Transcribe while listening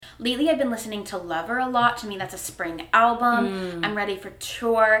Lately, I've been listening to Lover a lot. To me, that's a spring album. I'm ready for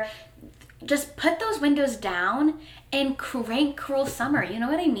tour. Just put those windows down and crank Cruel Summer. You know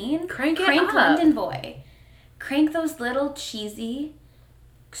what I mean? Crank up. London Boy. Crank those little cheesy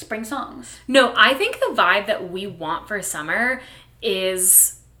spring songs. No, I think the vibe that we want for summer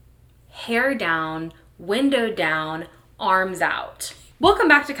is hair down, window down, arms out. Welcome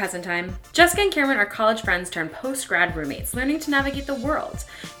back to Cousin Time. Jessica and Cameron are college friends turned post-grad roommates, learning to navigate the world.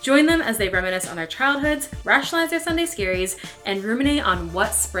 Join them as they reminisce on their childhoods, rationalize their Sunday scaries, and ruminate on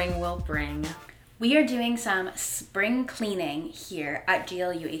what spring will bring. We are doing some spring cleaning here at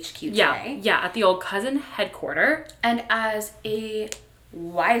GLU HQ today. Yeah, at the old cousin headquarter. And as a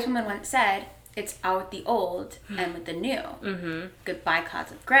wise woman once said, it's out with the old and with the new. Mm-hmm. Goodbye,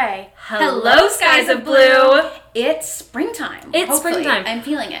 clouds of gray. Hello, skies of blue. It's springtime. It's springtime. I'm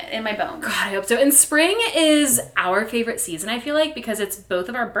feeling it in my bones. God, I hope so. And spring is our favorite season, I feel like, because it's both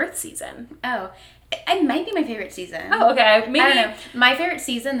of our birth season. Oh, it might be my favorite season. Oh, okay. Maybe. I don't know. My favorite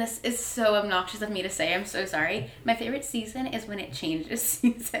season, this is so obnoxious of me to say, I'm so sorry. My favorite season is when it changes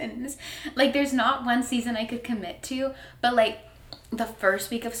seasons. Like, there's not one season I could commit to, but like, the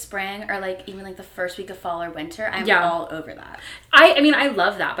first week of spring or like even like the first week of fall or winter, I'm all over that. I mean, I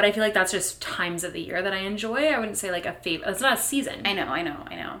love that, but I feel like that's just times of the year that I enjoy. I wouldn't say like a favorite. It's not a season. I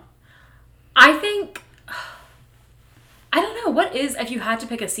know. I think, I don't know, what is, if you had to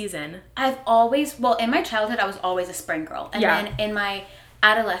pick a season? I've always, well, in my childhood, I was always a spring girl. And then in my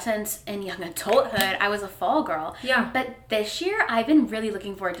adolescence and young adulthood, I was a fall girl. Yeah. But this year, I've been really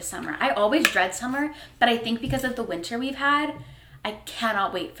looking forward to summer. I always dread summer, but I think because of the winter we've had, I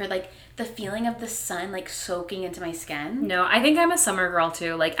cannot wait for like the feeling of the sun like soaking into my skin. No, I think I'm a summer girl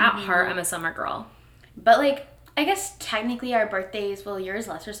too. Like at heart, I'm a summer girl. But like, I guess technically our birthdays, well, yours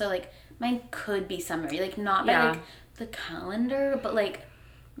lesser, so like mine could be summery. Like not by like the calendar, but like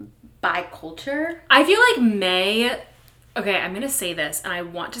by culture. I feel like May, okay, I'm going to say this and I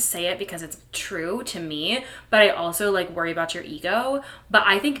want to say it because it's true to me, but I also like worry about your ego. But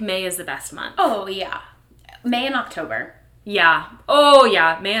I think May is the best month. Oh yeah. May and October. Yeah. Oh,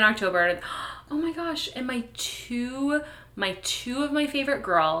 yeah. May and October. Oh my gosh. And my two of my favorite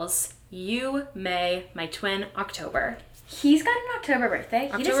girls, you, May, my twin, October. He's got an October birthday.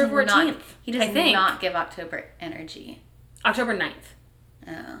 October 14th. He does not give October energy. October 9th.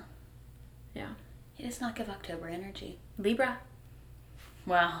 Oh. Yeah. He does not give October energy. Libra.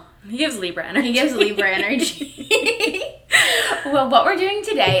 Wow. He gives Libra energy. He gives Libra energy. Well, what we're doing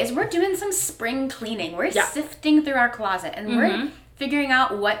today is we're doing some spring cleaning. We're sifting through our closet and we're figuring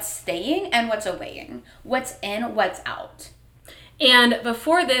out what's staying and what's awaying. What's in, what's out. And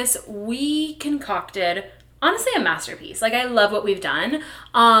before this, we concocted, honestly, a masterpiece. Like, I love what we've done.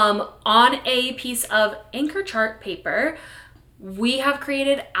 On a piece of anchor chart paper, we have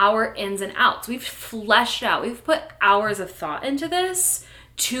created our ins and outs. We've fleshed out, we've put hours of thought into this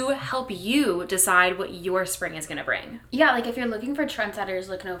to help you decide what your spring is going to bring. Yeah, like if you're looking for trendsetters,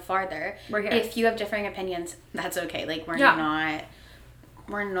 look no farther. We're here. If you have differing opinions, that's okay. Like we're not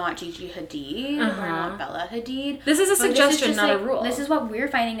Gigi Hadid. We're not Bella Hadid. This is a suggestion, not a rule. This is what we're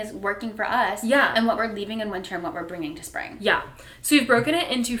finding is working for us. Yeah. And what we're leaving in winter and what we're bringing to spring. Yeah. So we've broken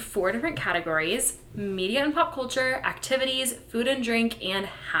it into 4 different categories: media and pop culture, activities, food and drink, and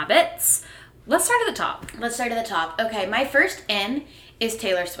habits. Let's start at the top. Okay, my first in is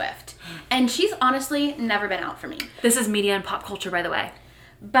Taylor Swift. And she's honestly never been out for me. This is media and pop culture, by the way.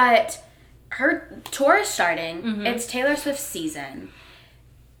 But her tour is starting. It's Taylor Swift's season.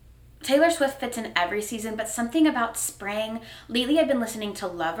 Taylor Swift fits in every season, but something about spring. Lately, I've been listening to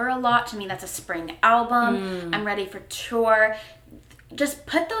Lover a lot. To me, that's a spring album. I'm ready for tour. Just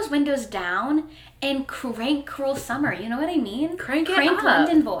put those windows down and crank Cruel Summer. You know what I mean? Crank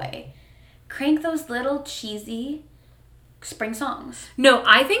London Boy. Crank those little cheesy spring songs. No,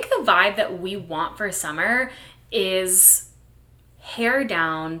 I think the vibe that we want for summer is hair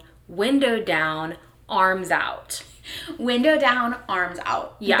down, window down, arms out. Window down, arms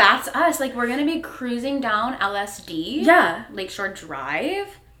out. Yeah. That's us. Like, we're going to be cruising down LSD. Yeah. Lakeshore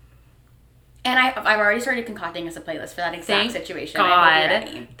Drive. And I've already started concocting us a playlist for that exact situation.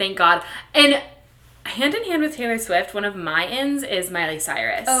 Thank God. And hand in hand with Taylor Swift, one of my ins is Miley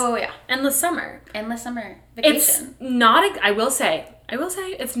Cyrus. Oh, yeah. Endless Summer. Vacation. It's not, I will say,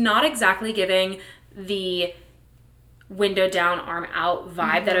 it's not exactly giving the window down, arm out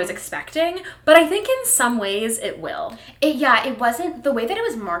vibe that I was expecting, but I think in some ways it will. It wasn't, the way that it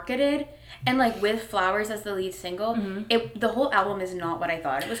was marketed, and like with Flowers as the lead single, the whole album is not what I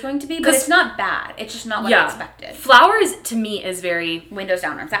thought it was going to be, but it's not bad. It's just not what I expected. Flowers to me is very windows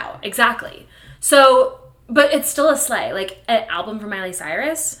down, arms out. Exactly. So But it's still a slay. Like, an album from Miley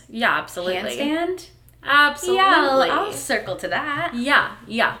Cyrus? Yeah, absolutely. Handstand? Absolutely. Yeah, I'll circle to that. Yeah.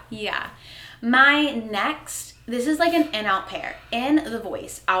 Yeah. My next, this is like an in-out pair. In The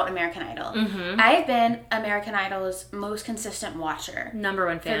Voice, out American Idol. Mm-hmm. I've been American Idol's most consistent watcher. Number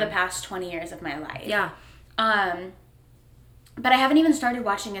one fan. For the past 20 years of my life. Yeah. But I haven't even started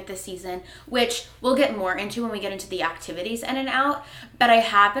watching it this season, which we'll get more into when we get into the activities in and out. But I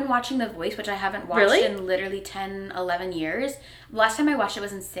have been watching The Voice, which I haven't watched in literally 10, 11 years. Last time I watched it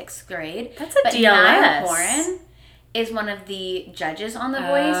was in 6th grade. That's a DLS. Niall Horan is one of the judges on The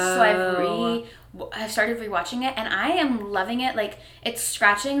Voice, so I've started rewatching it, and I am loving it. Like, it's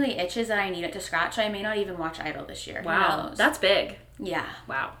scratching the itches that I need it to scratch, so I may not even watch Idol this year. Wow, that's big. Yeah.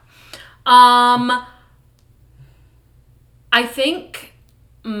 Wow. I think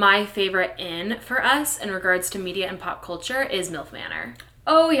my favorite in for us in regards to media and pop culture is MILF Manor.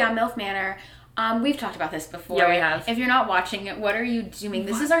 Oh yeah, MILF Manor. We've talked about this before. Yeah, we have. If you're not watching it, what are you doing?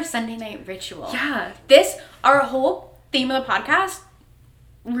 This is our Sunday night ritual. Yeah. Our whole theme of the podcast,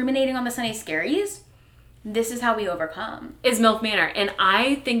 ruminating on the Sunday scaries, this is how we overcome. Is MILF Manor. And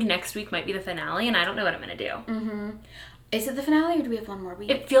I think next week might be the finale, and I don't know what I'm going to do. Mm-hmm. Is it the finale, or do we have one more week?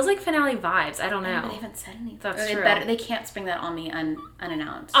 It feels like finale vibes. I don't know. They haven't said anything. That's true. They can't spring that on me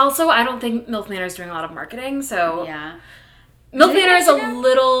unannounced. Also, I don't think MILF Manor is doing a lot of marketing, so... Yeah. MILF Manor is a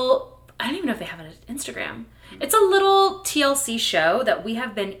little... I don't even know if they have an Instagram. It's a little TLC show that we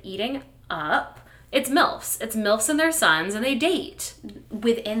have been eating up. It's MILFs. It's MILFs and their sons, and they date.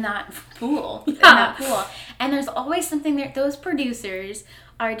 Within that pool. Yeah. In that pool. And there's always something there. Those producers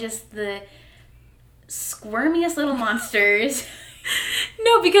are just the squirmiest little monsters.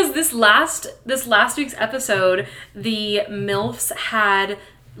 No, because this last week's episode, the MILFs had,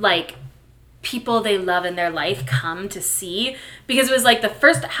 like, people they love in their life come to see, because it was like the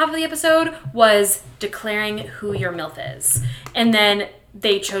first half of the episode was declaring who your MILF is, and then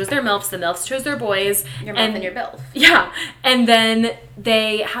they chose their MILFs, the MILFs chose their boys. Your MILF and your BILF. Yeah. And then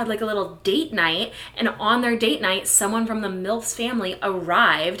they had like a little date night, and on their date night, someone from the MILF's family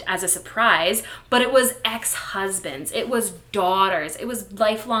arrived as a surprise, but it was ex-husbands, it was daughters, it was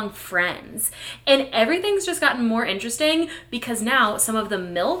lifelong friends. And everything's just gotten more interesting because now some of the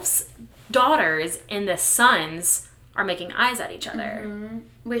MILF's daughters and the sons are making eyes at each other. Mm-hmm.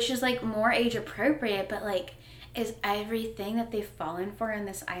 Which is like more age appropriate, but like, is everything that they've fallen for on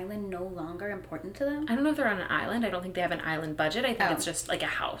this island no longer important to them? I don't know if they're on an island. I don't think they have an island budget. I think it's just like a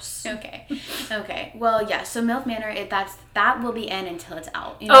house. Okay. Well, yeah. So MILF Manor, that will be in until it's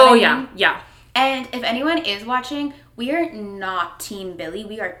out. You know what I mean? Yeah. And if anyone is watching, we are not Team Billy.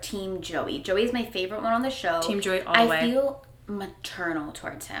 We are Team Joey. Joey is my favorite one on the show. Team Joey all the way. I feel maternal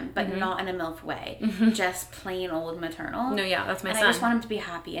towards him, but not in a MILF way. Mm-hmm. Just plain old maternal. No, yeah, that's my son. I just want him to be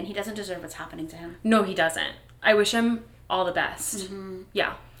happy, and he doesn't deserve what's happening to him. No, he doesn't. I wish him all the best. Mm-hmm.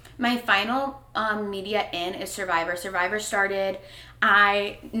 Yeah. My final media in is Survivor. Survivor started.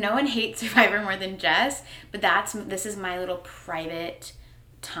 I no one hates Survivor more than Jess, but this is my little private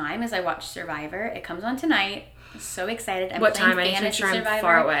time as I watch Survivor. It comes on tonight. I'm so excited. I'm what playing time? I need to make sure Survivor, I'm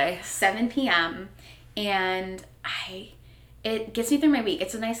far away. 7 p.m. And it gets me through my week.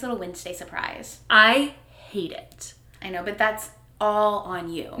 It's a nice little Wednesday surprise. I hate it. I know, but that's all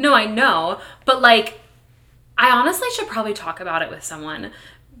on you. No, I know, but like, I honestly should probably talk about it with someone,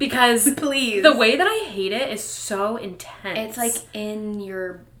 because please, the way that I hate it is so intense. It's like in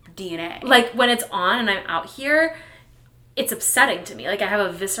your DNA. Like when it's on and I'm out here, it's upsetting to me. Like I have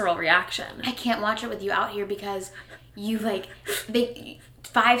a visceral reaction. I can't watch it with you out here because you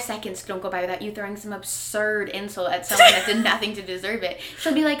 5 seconds don't go by without you throwing some absurd insult at someone that did nothing to deserve it.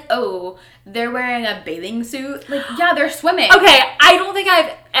 She'll be like, oh, they're wearing a bathing suit. Like, yeah, they're swimming. Okay, I don't think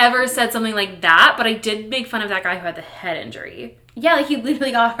I've ever said something like that, but I did make fun of that guy who had the head injury. Yeah, like he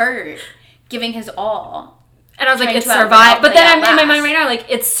literally got hurt giving his all. And I was like, it's Survivor. But then I'm in my mind right now, like,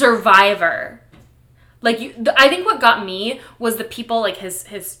 it's Survivor. Like, I think what got me was the people, like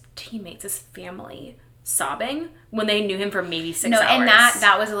his teammates, his family, sobbing when they knew him for maybe 6 hours. No, and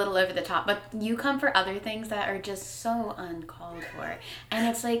that was a little over the top. But you come for other things that are just so uncalled for. And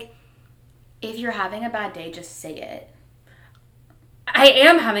it's like, if you're having a bad day, just say it. I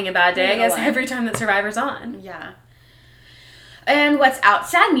am having a bad day, I guess, every time that Survivor's on. Yeah. And what's out?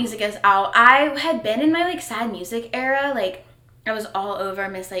 Sad music is out. I had been in my, sad music era. Like, I was all over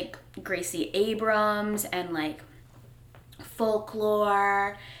Miss, Gracie Abrams and,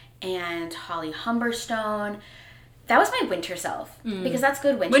 Folklore and Holly Humberstone. that was my winter self. Because that's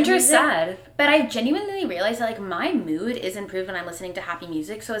good winter Winter's music. sad. But I genuinely realized that, like, my mood is improved when I'm listening to happy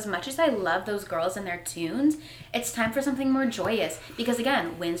music. So as much as I love those girls and their tunes, it's time for something more joyous. Because,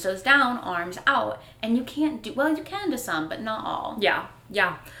 again, windows down, arms out. And you can't do... Well, you can to some, but not all. Yeah.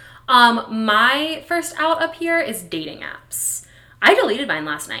 Yeah. My first out up here is dating apps. I deleted mine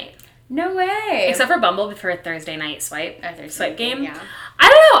last night. No way. Except for Bumble for a Thursday night swipe game. Yeah. I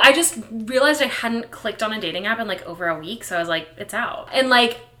don't know. I just realized I hadn't clicked on a dating app in like over a week. So I was like, it's out. And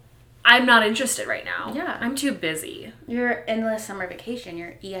like, I'm not interested right now. Yeah. I'm too busy. You're in the summer vacation.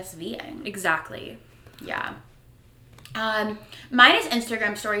 You're ESVing. Exactly. Yeah. Mine is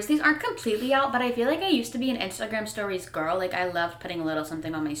Instagram stories. These aren't completely out, but I feel like I used to be an Instagram stories girl. Like, I loved putting a little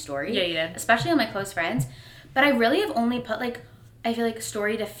something on my story. Yeah, you did. Especially on my close friends. But I really have only put, like, I feel like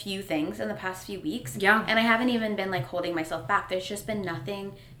storied a few things in the past few weeks. Yeah. And I haven't even been, like, holding myself back. There's just been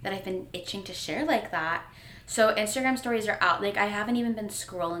nothing that I've been itching to share like that. So Instagram stories are out. Like, I haven't even been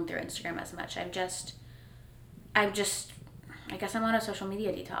scrolling through Instagram as much. I guess I'm on a social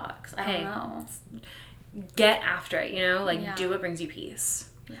media detox. I don't know. Get after it, you know? Like, Yeah. do what brings you peace.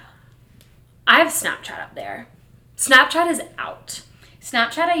 Yeah. I have Snapchat up there. Snapchat is out.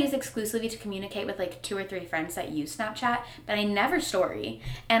 Snapchat I use exclusively to communicate with like 2 or 3 friends that use Snapchat, but I never story.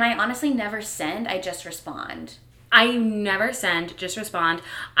 And I honestly never send, I just respond. I never send, just respond.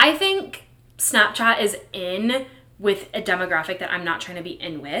 I think Snapchat is in with a demographic that I'm not trying to be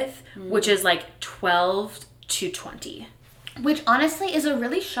in with, which is like 12 to 20. Which honestly is a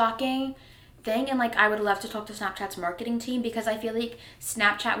really shocking thing, and like I would love to talk to Snapchat's marketing team because I feel like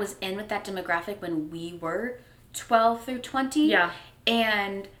Snapchat was in with that demographic when we were 12 through 20. Yeah.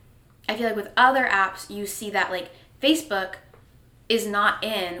 And I feel like with other apps, you see that like Facebook is not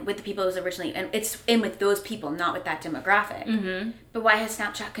in with the people it was originally, and it's in with those people, not with that demographic. Mm-hmm. But why has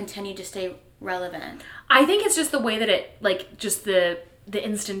Snapchat continued to stay relevant? I think it's just the way that it, like, just the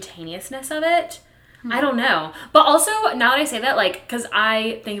instantaneousness of it. I don't know. But also, now that I say that, like, because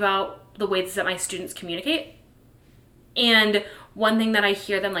I think about the ways that my students communicate, and one thing that I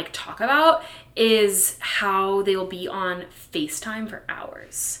hear them, like, talk about is how they will be on FaceTime for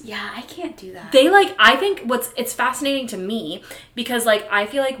hours. Yeah, I can't do that. They, like, I think it's fascinating to me because, like, I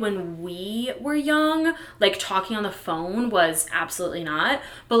feel like when we were young, like, talking on the phone was absolutely not.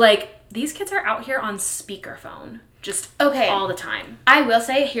 But, like, these kids are out here on speakerphone just all the time. I will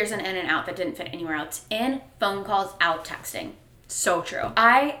say, here's an in and out that didn't fit anywhere else. In, phone calls, out, texting. So true.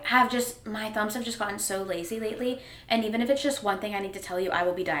 My thumbs have just gotten so lazy lately, and even if it's just one thing I need to tell you, I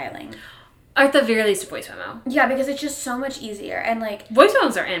will be dialing. Or at the very least, a voice memo. Yeah, because it's just so much easier, and like... Voice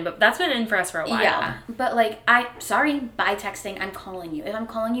memos are in, but that's been in for us for a while. Yeah, but like, by texting, I'm calling you. If I'm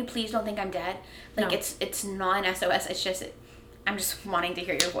calling you, please don't think I'm dead. Like, no. It's not an SOS, it's just, I'm just wanting to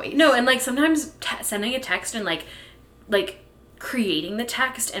hear your voice. No, and like, sometimes sending a text and like, creating the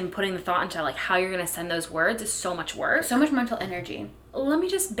text and putting the thought into like how you're gonna send those words is so much work. So much mental energy. Let me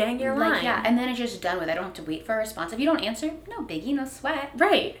just bang your line. Like, yeah, and then it's just done with. I don't have to wait for a response. If you don't answer, no biggie, no sweat.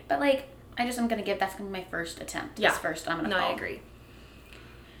 Right. But like, that's gonna be my first attempt. Yeah. This first I'm gonna call. I agree.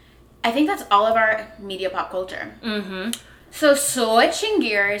 I think that's all of our media pop culture. Mm-hmm. So switching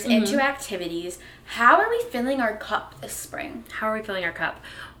gears into activities, how are we filling our cup this spring? How are we filling our cup?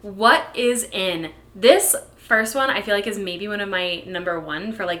 What is in this first one? I feel like is maybe one of my number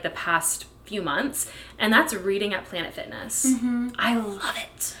one for like the past few months, and that's reading at Planet Fitness. Mm-hmm. I love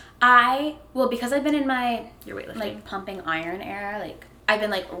it. Because I've been in my your weightlifting, like pumping iron era, like I've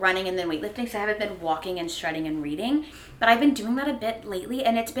been like running and then weightlifting, so I haven't been walking and shredding and reading, but I've been doing that a bit lately,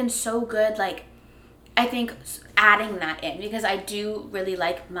 and it's been so good. Like, I think adding that in, because I do really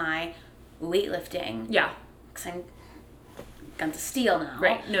like my weightlifting. Yeah. Because I'm guns of steel now.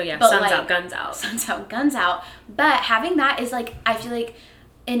 Right. No, yeah. But Sun's like, out, guns out. Sun's out, guns out. But having that is like, I feel like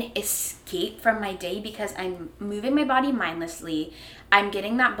an escape from my day because I'm moving my body mindlessly. I'm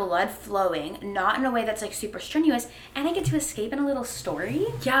getting that blood flowing, not in a way that's like super strenuous, and I get to escape in a little story.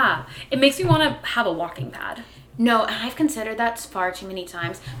 Yeah. It makes me want to have a walking pad. No, and I've considered that far too many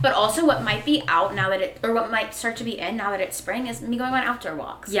times. But also what might be out now that what might start to be in now that it's spring is me going on outdoor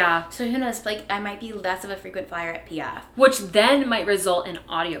walks. Yeah. So who knows, like I might be less of a frequent flyer at PF. Which then might result in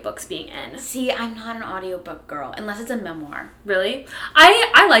audiobooks being in. See, I'm not an audiobook girl, unless it's a memoir. Really?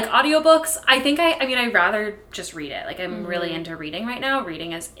 I like audiobooks. I think I'd rather just read it. Like I'm really into reading right now.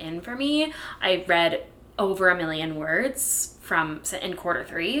 Reading is in for me. I read over 1 million words in quarter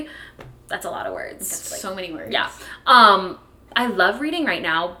 3. That's a lot of words. That's like, so many words. Yeah. I love reading right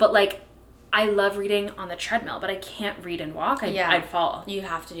now, but like I love reading on the treadmill, but I can't read and walk. I'd fall. You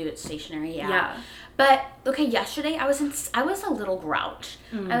have to do it stationary, yeah. Yeah. But okay, yesterday I was a little grouch.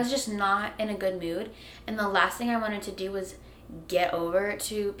 I was just not in a good mood, and the last thing I wanted to do was get over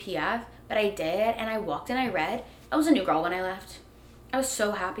to PF, but I did, and I walked and I read. I was a new girl when I left. I was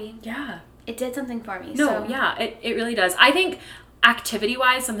so happy. Yeah. It did something for me. No, yeah, it really does. I think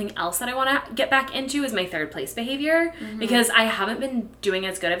activity-wise, something else that I want to get back into is my third place behavior, because I haven't been doing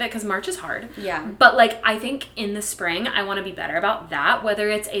as good of it because March is hard. Yeah. But like, I think in the spring, I want to be better about that, whether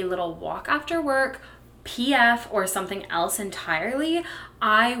it's a little walk after work, PF, or something else entirely.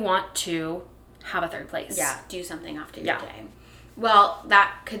 I want to have a third place. Yeah, do something after your day. Well,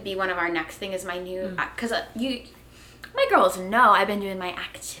 that could be one of our next thing is my new, because my girls know I've been doing my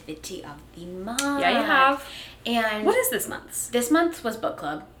activity of the month. Yeah, you have. And what is this month's? This month was book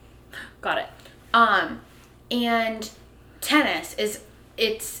club. Got it. And tennis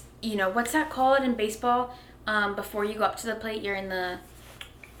it's what's that called in baseball? Before you go up to the plate, you're in the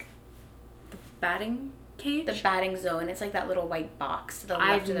batting cage? The batting zone. It's like that little white box to the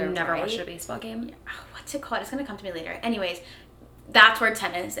left of the right. I've never watched a baseball game. Yeah. Oh, what's it called? It's going to come to me later. Anyways, that's where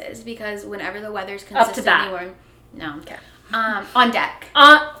tennis is, because whenever the weather's consistently warm. No. Okay. On deck.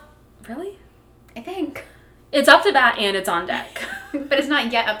 Really? I think. It's up to bat and it's on deck. But it's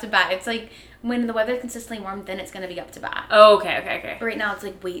not yet up to bat. It's like when the weather's consistently warm, then it's going to be up to bat. Oh, okay. But right now it's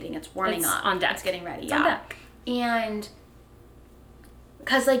like waiting. It's warming up. On deck. It's getting ready. It's on deck. And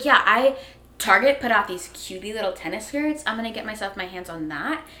because Target put out these cutie little tennis skirts. I'm going to get my hands on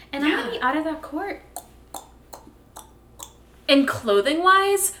that. And I'm going to be out of that court. And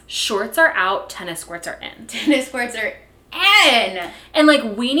clothing-wise, shorts are out, tennis skirts are in. Tennis skirts are in! And, like,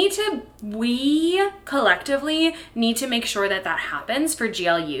 we collectively need to make sure that happens for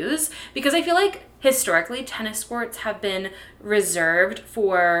GLUs, because I feel like historically tennis skirts have been reserved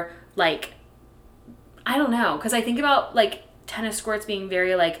for, like, I don't know, because I think about, like, tennis skirts being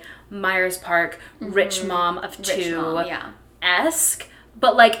very, like, Myers Park, rich mom of two esque,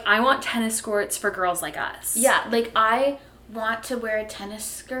 but, like, I want tennis skirts for girls like us. Yeah, like, I want to wear a tennis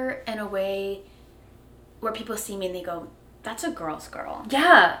skirt in a way where people see me and they go, that's a girl's girl.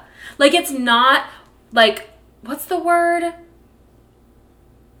 Yeah. Like, it's not, like, what's the word?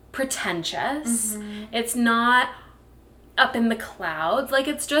 Pretentious. It's not up in the clouds. Like,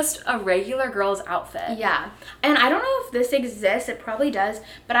 it's just a regular girl's outfit. Yeah. And I don't know if this exists. It probably does.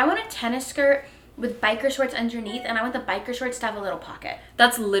 But I want a tennis skirt with biker shorts underneath, and I want the biker shorts to have a little pocket.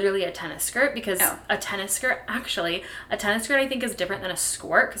 That's literally a tennis skirt, because a tennis skirt I think is different than a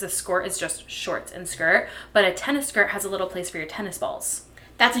skirt, because a skirt is just shorts and skirt, but a tennis skirt has a little place for your tennis balls.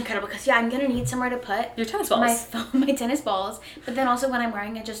 That's incredible, because I'm going to need somewhere to put your tennis balls. My tennis balls, but then also when I'm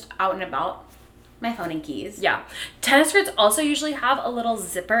wearing it just out and about, my phone and keys. Yeah. Tennis skirts also usually have a little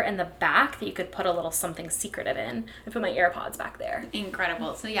zipper in the back that you could put a little something secretive in. I put my AirPods back there.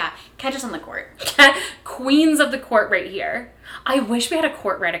 Incredible. So yeah, catch us on the court. Queens of the court right here. I wish we had a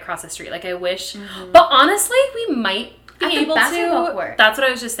court right across the street. Like, I wish. But honestly, we might be able to. Court. That's what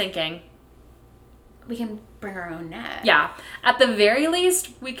I was just thinking. We can bring our own net. Yeah. At the very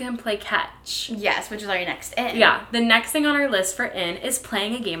least, we can play catch. Yes, which is our next in. Yeah. The next thing on our list for in is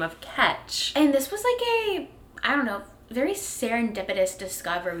playing a game of catch. And this was like very serendipitous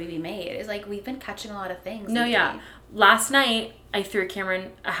discovery we made. It's like we've been catching a lot of things. No, yeah. Last night, I threw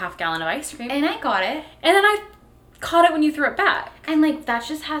Cameron a half gallon of ice cream. And I got it. And then I caught it when you threw it back. And like, that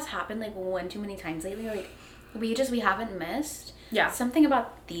just has happened like one too many times lately. Like, we haven't missed. Yeah. Something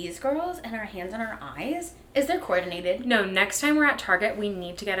about these girls and our hands and our eyes is they're coordinated. No, next time we're at Target, we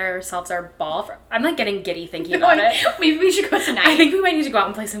need to get ourselves our ball. I'm like getting giddy thinking about it. Maybe we should go tonight. I think we might need to go out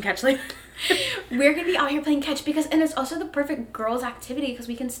and play some catch later. We're going to be out here playing catch and it's also the perfect girls activity because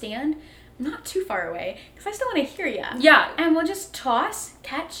we can stand not too far away because I still want to hear you. Yeah. And we'll just toss,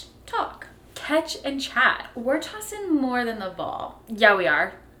 catch, talk. Catch and chat. We're tossing more than the ball. Yeah, we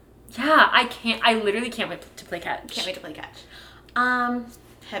are. Yeah, I literally can't wait to play catch. Can't wait to play catch.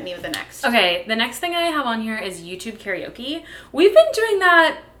 Hit me with the next. Okay, the next thing I have on here is YouTube karaoke. We've been doing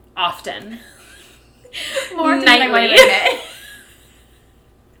that often. More than I want to admit.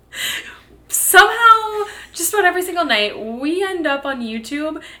 Somehow, just about every single night, we end up on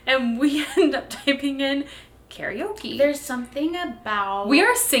YouTube and we end up typing in karaoke. There's something about... We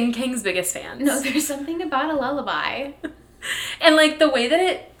are Sing King's biggest fans. No, there's something about a lullaby. And, like, the way that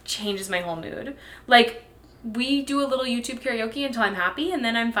it changes my whole mood. Like, we do a little YouTube karaoke until I'm happy, and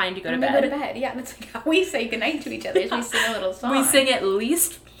then I'm fine to go to bed. We go to bed, yeah. That's like how we say goodnight to each other. Yeah. We sing a little song. We sing at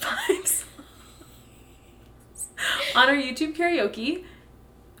least 5 songs on our YouTube karaoke.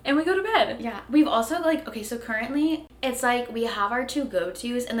 and we go to bed. Yeah. We've also, like, okay, so currently, it's like we have our 2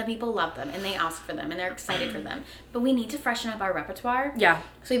 go-tos, and the people love them, and they ask for them, and they're excited for them. But we need to freshen up our repertoire. Yeah.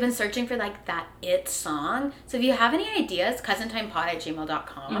 So we've been searching for, like, that it song. So if you have any ideas,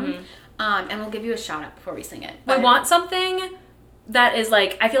 cousintimepod@gmail.com, and we'll give you a shout-out before we sing it. We want something that is,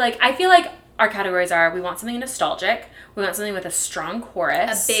 like, I feel like our categories are, we want something nostalgic, we want something with a strong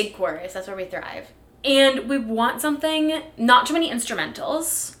chorus. A big chorus. That's where we thrive. And we want something, not too many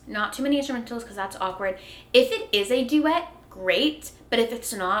instrumentals. Not too many instrumentals, because that's awkward. If it is a duet, great. But if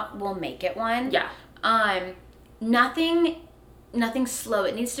it's not, we'll make it one. Yeah. Nothing slow.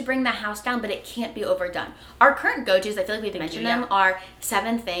 It needs to bring the house down, but it can't be overdone. Our current go-tos, I feel like we've mentioned them, are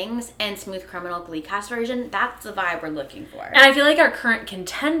 7 Things and Smooth Criminal Glee Cast version. That's the vibe we're looking for. And I feel like our current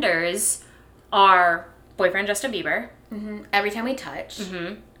contenders are Boyfriend Justin Bieber. Mm-hmm. Every Time We Touch.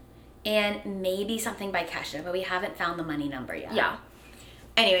 Mm-hmm. And maybe something by Kesha, but we haven't found the money number yet. Yeah.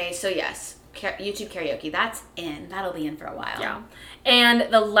 Anyway, so yes, YouTube karaoke, that's in. That'll be in for a while. Yeah.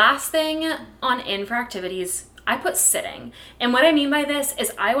 And the last thing on in for activities, I put sitting. And what I mean by this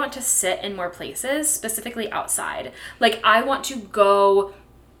is I want to sit in more places, specifically outside. Like, I want to go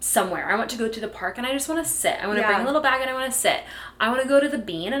somewhere. I want to go to the park and I just want to sit. I want to bring a little bag and I want to sit. I want to go to the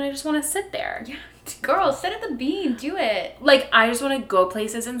Bean and I just want to sit there. Yeah. Girl, sit at the Bean. Do it. Like, I just want to go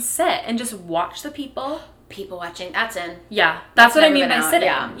places and sit and just watch the people. People watching. That's in. Yeah. That's what I mean by out. sitting.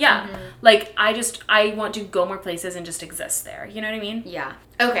 Yeah. Yeah. Mm-hmm. Like, I want to go more places and just exist there. You know what I mean? Yeah.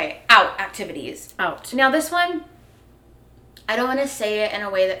 Okay. Out activities. Out. Now, this one, I don't want to say it in a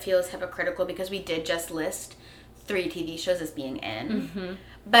way that feels hypocritical because we did just list 3 TV shows as being in. Mm-hmm.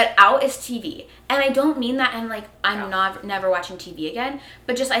 But out is TV. And I don't mean that I'm like, never watching TV again.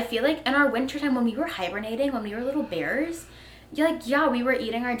 But just I feel like in our wintertime when we were hibernating, when we were little bears, we were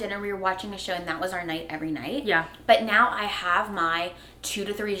eating our dinner, we were watching a show, and that was our night every night. Yeah. But now I have my 2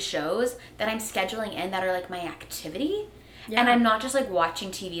 to 3 shows that I'm scheduling in that are like my activity. Yeah. And I'm not just like watching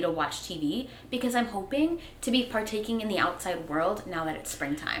TV to watch TV because I'm hoping to be partaking in the outside world now that it's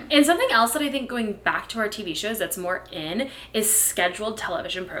springtime. And something else that I think going back to our TV shows that's more in is scheduled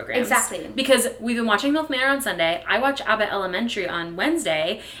television programs. Exactly. Because we've been watching MILF Manor on Sunday. I watch Abbott Elementary on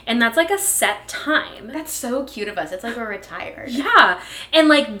Wednesday, and that's like a set time. That's so cute of us. It's like we're retired. Yeah. And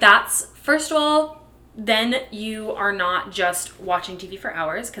like that's, first of all, then you are not just watching TV for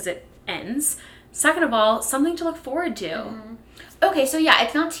hours because it ends. Second of all, something to look forward to. Mm-hmm. Okay, so yeah,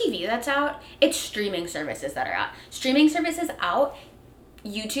 it's not TV that's out. It's streaming services that are out. Streaming services out,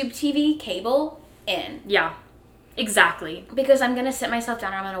 YouTube TV, cable, in. Yeah, exactly. Because I'm going to sit myself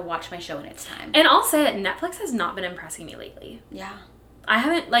down and I'm going to watch my show when it's time. And I'll say it, Netflix has not been impressing me lately. Yeah. I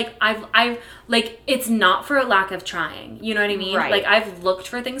haven't, like, I've like, it's not for a lack of trying. You know what I mean? Right. Like, I've looked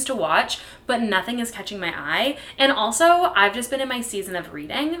for things to watch, but nothing is catching my eye. And also, I've just been in my season of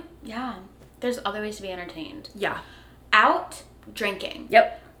reading. Yeah. There's other ways to be entertained. Yeah. Out, drinking.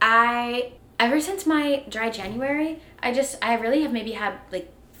 Yep. Ever since my dry January, I really have maybe had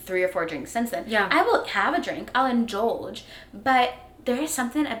like 3 or 4 drinks since then. Yeah. I will have a drink. I'll indulge. But there is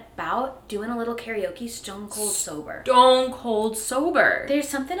something about doing a little karaoke stone cold sober. Stone cold sober. There's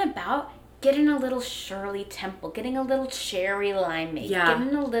something about getting a little Shirley Temple, getting a little cherry limeade,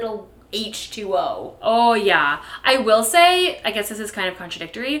 getting a little H2O. Oh, yeah. I will say, I guess this is kind of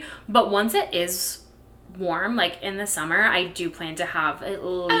contradictory, but once it is warm, like in the summer, I do plan to have at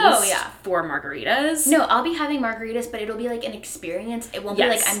least 4 margaritas. No, I'll be having margaritas, but it'll be like an experience. It won't be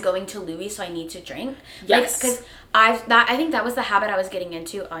like I'm going to Louis, so I need to drink. Yes. Because I think that was the habit I was getting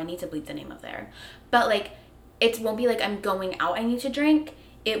into. Oh, I need to bleep the name of there. But like, it won't be like I'm going out, I need to drink.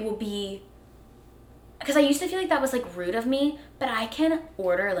 It will be... Because I used to feel like that was like rude of me, but I can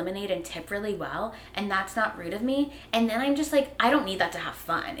order lemonade and tip really well, and that's not rude of me. And then I'm just like, I don't need that to have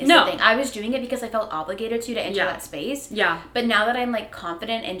fun. Is the thing. I was doing it because I felt obligated to enter that space. Yeah. But now that I'm like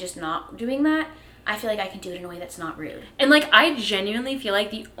confident and just not doing that, I feel like I can do it in a way that's not rude. And like, I genuinely feel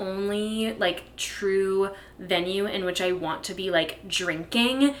like the only like true venue in which I want to be like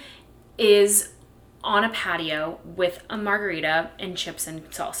drinking is on a patio with a margarita and chips and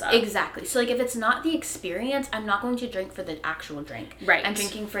salsa. Exactly. So, like, if it's not the experience, I'm not going to drink for the actual drink. Right. I'm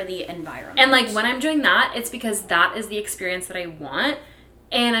drinking for the environment. And, like, when I'm doing that, it's because that is the experience that I want,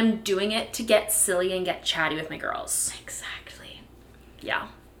 and I'm doing it to get silly and get chatty with my girls. Exactly. Yeah.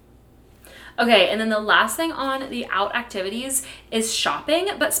 Okay, and then the last thing on the out activities is shopping,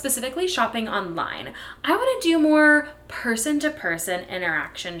 but specifically shopping online. I want to do more person-to-person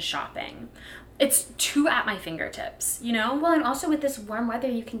interaction shopping. It's too at my fingertips, you know? Well, and also with this warm weather,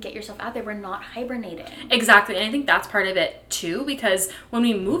 you can get yourself out there. We're not hibernating. Exactly. And I think that's part of it too, because when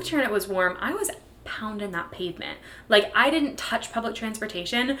we moved here and it was warm, I was pounding that pavement. Like, I didn't touch public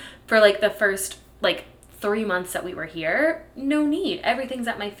transportation for like the first like 3 months that we were here. No need. Everything's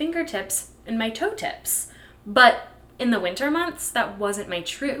at my fingertips and my toe tips. But in the winter months, that wasn't my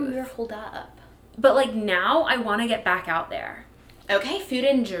truth. We were holed up. But like now, I want to get back out there. Okay, food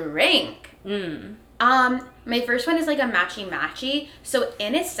and drink. My first one is like a matchy. So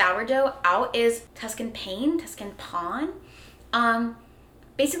in is sourdough, out is Tuscan pawn.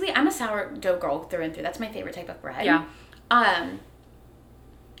 Basically, I'm a sourdough girl through and through. That's my favorite type of bread. Yeah.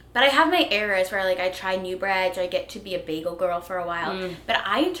 But I have my eras where like I try new breads or I get to be a bagel girl for a while. But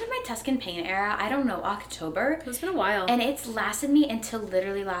I entered my Tuscan pain era, I don't know, October. It's been a while. And it's lasted me until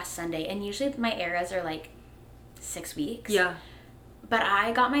literally last Sunday. And usually my eras are like 6 weeks. Yeah. But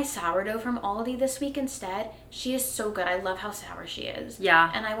I got my sourdough from Aldi this week instead. She is so good. I love how sour she is.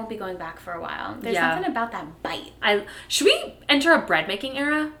 Yeah. And I won't be going back for a while. There's something about that bite. Should we enter a bread making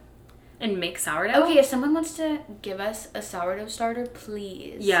era and make sourdough? Okay, if someone wants to give us a sourdough starter,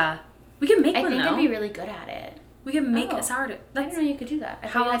 please. Yeah. We can make one, though. I think I'd be really good at it. We can make a sourdough. I didn't know you could do that. I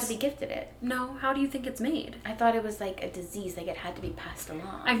thought you had to be gifted it. No, how do you think it's made? I thought it was like a disease, like it had to be passed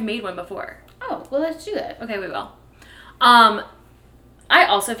along. I've made one before. Oh, well, let's do it. Okay, we will. I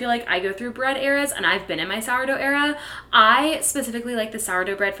also feel like I go through bread eras, and I've been in my sourdough era. I specifically like the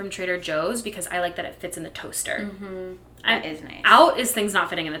sourdough bread from Trader Joe's because I like that it fits in the toaster. That is nice. Out is things not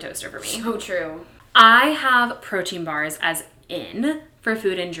fitting in the toaster for me. So true. I have protein bars as in for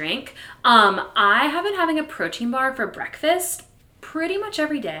food and drink. I have been having a protein bar for breakfast pretty much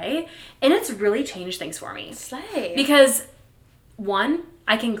every day, and it's really changed things for me. Slay. Because, one,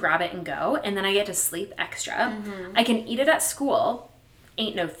 I can grab it and go, and then I get to sleep extra. I can eat it at school.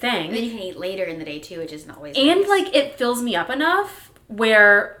 Ain't no thing. And then you can eat later in the day too, which isn't always and nice. like it fills me up enough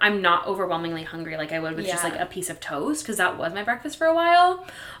where I'm not overwhelmingly hungry like I would with just like a piece of toast, because that was my breakfast for a while.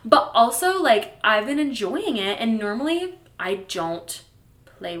 But also like I've been enjoying it, and normally I don't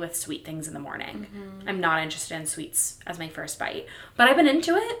play with sweet things in the morning. I'm not interested in sweets as my first bite, but I've been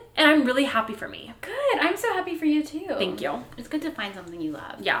into it and I'm really happy for me. Good. I'm so happy for you too. Thank you. It's good to find something you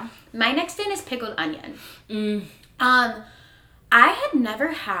love. Yeah. My next in is pickled onion. I had never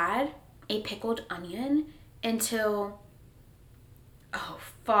had a pickled onion until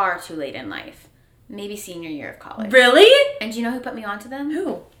far too late in life. Maybe senior year of college. Really? And do you know who put me onto them?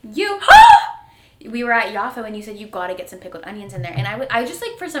 Who? You. We were at Yafa and you said you gotta get some pickled onions in there, and I just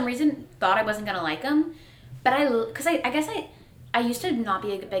like for some reason thought I wasn't gonna like them, but I guess I used to not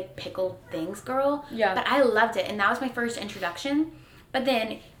be a big pickled things girl. Yeah. But I loved it, and that was my first introduction. But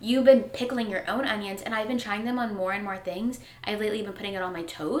then you've been pickling your own onions, and I've been trying them on more and more things. I've lately been putting it on my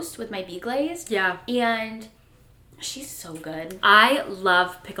toast with my bee glaze. Yeah. And she's so good. I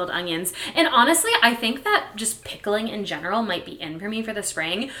love pickled onions. And honestly, I think that just pickling in general might be in for me for the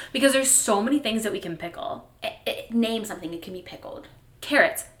spring, because there's so many things that we can pickle. Name something it can be pickled.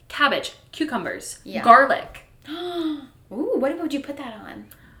 Carrots, cabbage, cucumbers, garlic. Ooh, what would you put that on?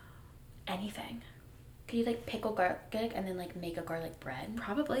 Anything. Could you like pickle garlic and then like make a garlic bread?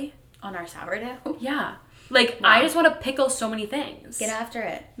 Probably. On our sourdough? Yeah. Like, wow. I just want to pickle so many things. Get after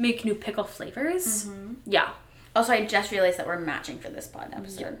it. Make new pickle flavors. Yeah. Also, I just realized that we're matching for this pod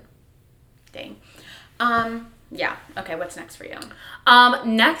episode. Dang. Yeah. Okay, what's next for you?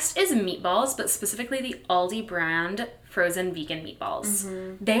 Next is meatballs, but specifically the Aldi brand frozen vegan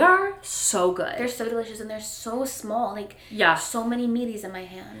meatballs. They are so good. They're so delicious, and they're so small. Like, so many meaties in my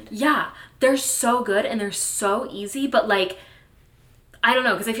hand. Yeah. They're so good, and they're so easy, but like, I don't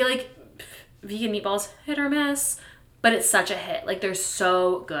know, because I feel like vegan meatballs, hit or miss, but it's such a hit. Like, they're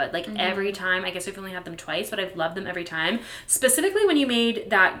so good. Like, every time, I guess I've only had them twice, but I've loved them every time. Specifically when you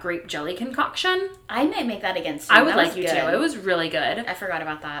made that grape jelly concoction. I might make that again soon. I would like you to. It was really good. I forgot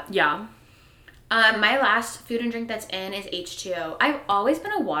about that. Yeah. My last food and drink that's in is H2O. I've always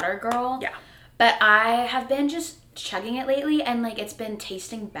been a water girl. Yeah. But I have been just chugging it lately, and like it's been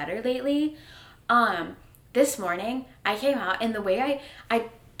tasting better lately. This morning I came out, and the way I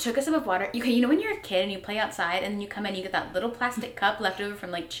took a sip of water. You know when you're a kid and you play outside and then you come in, you get that little plastic cup left over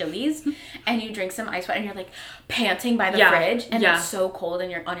from like Chili's, and you drink some ice water and you're like panting by the fridge, and it's so cold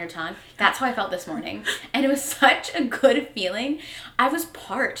and on your tongue. That's how I felt this morning, and it was such a good feeling. I was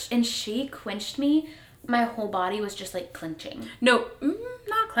parched, and she quenched me. My whole body was just like clenching. No,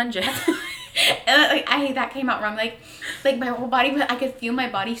 not clenching. That came out wrong. Like my whole body, I could feel my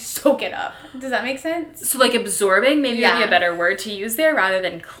body soak it up. Does that make sense? So like absorbing, maybe would be a better word to use there rather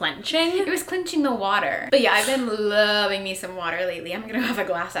than clenching. It was clenching the water. But yeah, I've been loving me some water lately. I'm gonna have a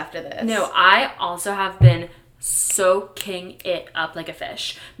glass after this. No, I also have been soaking it up like a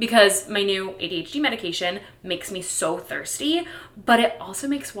fish because my new ADHD medication makes me so thirsty, but it also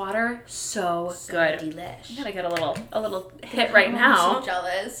makes water so good. Delish. I gotta get a little hit right now. I'm so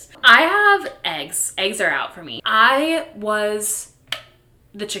jealous. I have eggs. Eggs are out for me. I was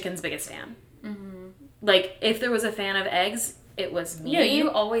the chicken's biggest fan. Mm-hmm. Like, if there was a fan of eggs, it was me. Yeah,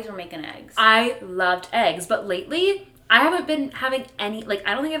 you always were making eggs. I loved eggs, but lately I haven't been having any. Like,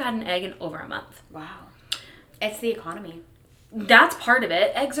 I don't think I've had an egg in over a month. Wow. It's the economy. That's part of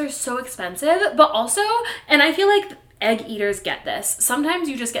it. Eggs are so expensive, but also, and I feel like egg eaters get this. Sometimes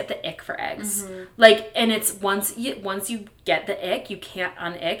you just get the ick for eggs. Mm-hmm. Like, and it's once you get the ick, you can't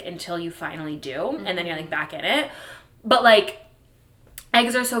un-ick until you finally do, mm-hmm. and then you're like back in it. But like,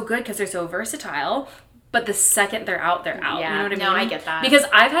 eggs are so good because they're so versatile. But the second they're out, they're out. Yeah. You know what I mean? No, I get that. Because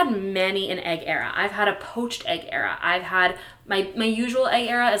I've had many an egg era. I've had a poached egg era. I've had my usual egg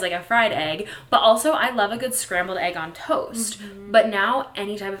era is like a fried egg. But also, I love a good scrambled egg on toast. Mm-hmm. But now,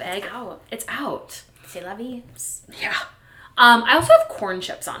 any type of egg, it's out. C'est la vie. Yeah. I also have corn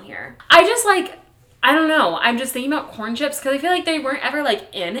chips on here. I just like, I don't know. I'm just thinking about corn chips because I feel like they weren't ever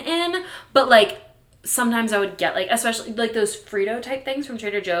like in. But like, sometimes I would get like, especially like those Frito type things from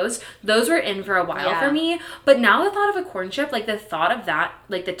Trader Joe's, those were in for a while for me. But now the thought of a corn chip, like the thought of that,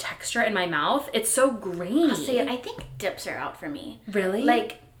 like the texture in my mouth, it's so grainy. I'll say, I think dips are out for me. Really?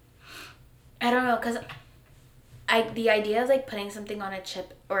 Like, I don't know, because the idea of like putting something on a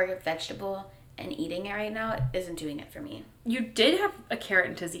chip or a vegetable and eating it right now isn't doing it for me. You did have a carrot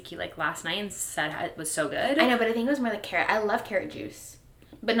and tzatziki like last night and said it was so good. I know, but I think it was more like carrot. I love carrot juice.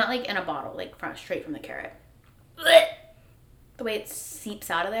 But not like in a bottle, like straight from the carrot. The way it seeps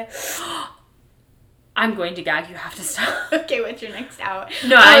out of there. I'm going to gag. You have to stop. Okay, what's your next out?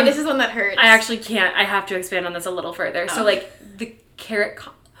 No, this is one that hurts. I actually can't. I have to expand on this a little further. Oh. So, like, the carrot...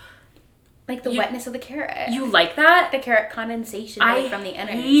 like the wetness of the carrot. You like that? The carrot condensation from the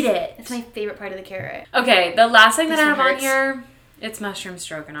innards. I hate it. It's my favorite part of the carrot. Okay, the last thing that I have on here, it's mushroom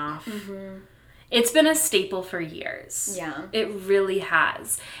stroganoff. Mm-hmm. It's been a staple for years. Yeah. It really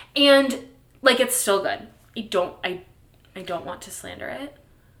has. And, like, it's still good. I don't want to slander it,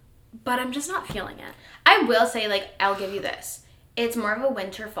 but I'm just not feeling it. I will say, like, I'll give you this. It's more of a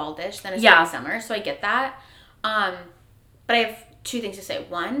winter fall dish than a spring summer, so I get that. But I have two things to say.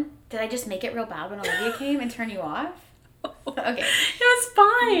 One, did I just make it real bad when Olivia came and turn you off? Okay. It was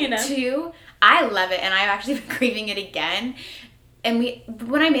fine. Two, I love it, and I've actually been craving it again. And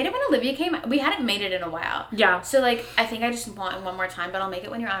when I made it when Olivia came, we hadn't made it in a while. Yeah. So, like, I think I just want it one more time, but I'll make it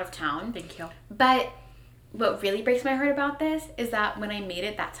when you're out of town. Thank you. But what really breaks my heart about this is that when I made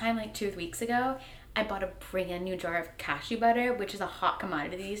it that time, like 2 weeks ago, I bought a brand new jar of cashew butter, which is a hot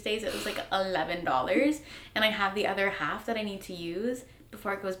commodity these days. It was like $11. And I have the other half that I need to use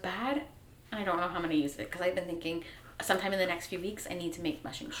before it goes bad. And I don't know how I'm going to use it because I've been thinking sometime in the next few weeks, I need to make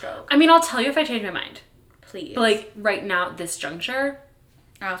mushroom stroke. I mean, I'll tell you if I change my mind. Please. But, like, right now, at this juncture,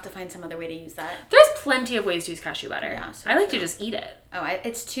 I'll have to find some other way to use that. There's plenty of ways to use cashew butter. Yeah, so I like to just eat it. Oh,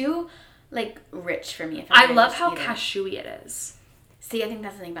 it's too, like, rich for me. I love how cashewy it is. See, I think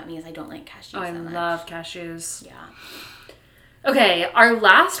that's the thing about me is I don't like cashews I love cashews. Yeah. Okay, our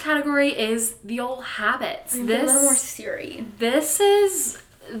last category is the old habits. A little more serious. This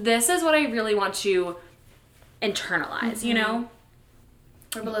is what I really want to internalize, you know?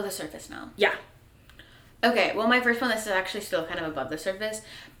 We're below the surface now. Yeah. Okay, well, my first one, this is actually still kind of above the surface,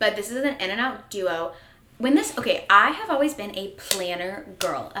 but this is an In-N-Out duo. I have always been a planner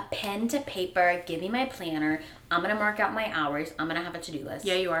girl. A pen to paper, give me my planner. I'm going to mark out my hours. I'm going to have a to-do list.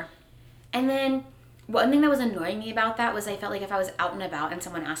 Yeah, you are. And then one thing that was annoying me about that was I felt like if I was out and about and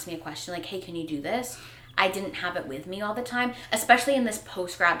someone asked me a question like, hey, can you do this? I didn't have it with me all the time, especially in this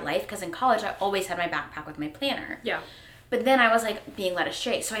post-grad life, because in college, I always had my backpack with my planner. Yeah. But then I was like being led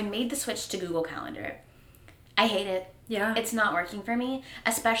astray. So I made the switch to Google Calendar. I hate it. Yeah. It's not working for me.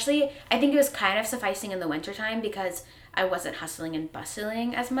 Especially, I think it was kind of sufficing in the wintertime because I wasn't hustling and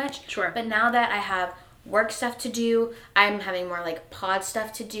bustling as much. Sure. But now that I have work stuff to do, I'm having more like pod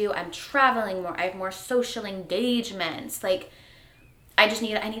stuff to do, I'm traveling more, I have more social engagements. Like, I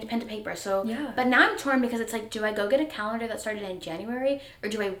need a pen to paper. So, yeah. But now I'm torn because it's like, do I go get a calendar that started in January or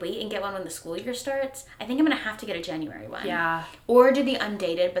do I wait and get one when the school year starts? I think I'm going to have to get a January one. Yeah. Or do the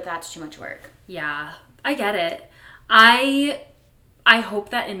undated, but that's too much work. Yeah. I get it. I hope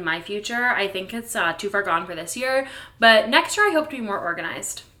that in my future, I think it's too far gone for this year, but next year I hope to be more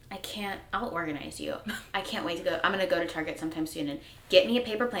organized. I'll organize you. I can't wait to go. I'm going to go to Target sometime soon and get me a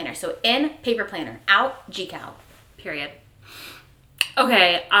paper planner. So in paper planner, out GCal. Period.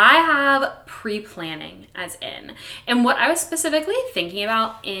 Okay, I have pre-planning as in. And what I was specifically thinking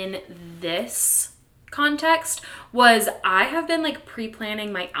about in this context was I have been like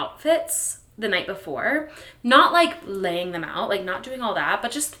pre-planning my outfits the night before, not like laying them out, like not doing all that,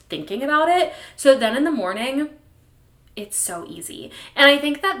 but just thinking about it. So then in the morning, it's so easy. And I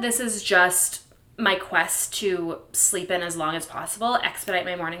think that this is just my quest to sleep in as long as possible, expedite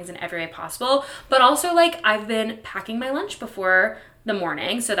my mornings in every way possible. But also, like, I've been packing my lunch before the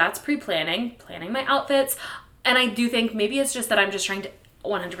morning. So that's pre-planning, planning my outfits. And I do think maybe it's just that I'm just trying to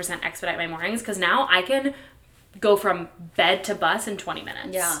 100% expedite my mornings, because now I can go from bed to bus in 20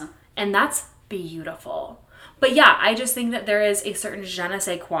 minutes. Yeah. And that's beautiful. But yeah, I just think that there is a certain je ne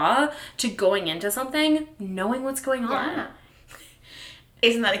sais quoi to going into something, knowing what's going on. Yeah.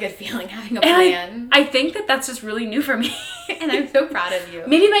 Isn't that a good feeling, having a plan? I think that that's just really new for me. And I'm so proud of you.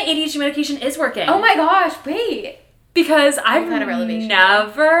 Maybe my ADHD medication is working. Oh my gosh, wait. Because I've had a revelation.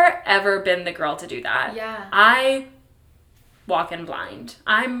 never, ever been the girl to do that. Yeah. I walk in blind.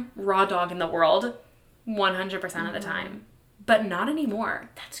 I'm raw dog in the world 100% of the time. But not anymore.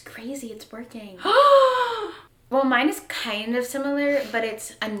 That's crazy. It's working. Well, mine is kind of similar, but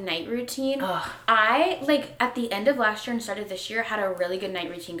it's a night routine. Ugh. I, like, at the end of last year and started this year, had a really good night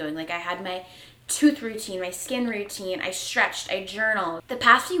routine going. Like, I had my tooth routine, my skin routine, I stretched, I journaled. The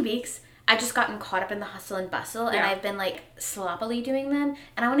past few weeks, I've just gotten caught up in the hustle and bustle, and I've been, like, sloppily doing them.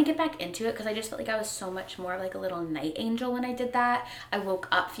 And I want to get back into it, because I just felt like I was so much more of, like, a little night angel when I did that. I woke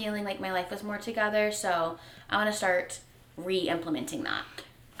up feeling like my life was more together, so I want to start re-implementing that.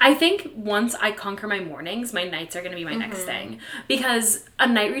 I think once I conquer my mornings, my nights are going to be my next thing. Because a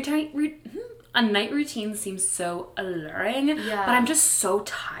night routine seems so alluring, but I'm just so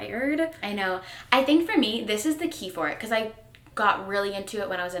tired. I know. I think for me, this is the key for it, because I got really into it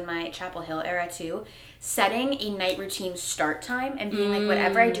when I was in my Chapel Hill era too. Setting a night routine start time and being like,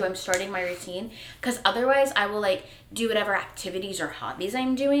 whatever I do, I'm starting my routine. Because otherwise, I will like do whatever activities or hobbies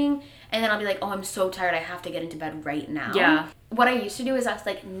I'm doing, and then I'll be like, oh, I'm so tired, I have to get into bed right now. Yeah. What I used to do is that's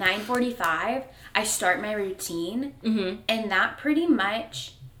like 9:45, I start my routine, and that pretty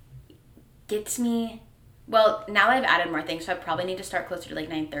much gets me, well, now I've added more things, so I probably need to start closer to like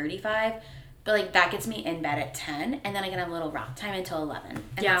 9:35, but like that gets me in bed at 10, and then I can have a little rock time until 11,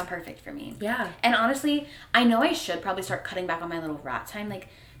 and that's perfect for me. Yeah. And honestly, I know I should probably start cutting back on my little rock time, like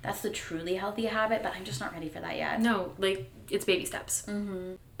that's the truly healthy habit, but I'm just not ready for that yet. No, like, it's baby steps.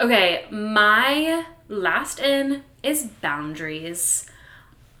 Okay, my last in is boundaries.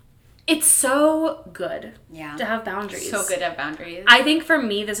 It's so good to have boundaries. So good to have boundaries. I think for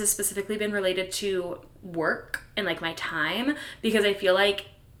me, this has specifically been related to work and like my time, because I feel like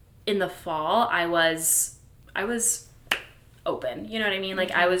in the fall I was open. You know what I mean?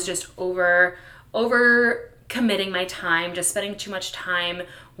 Like I was just over committing my time, just spending too much time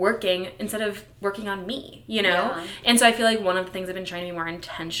working instead of working on me, you know? Yeah. And so I feel like one of the things I've been trying to be more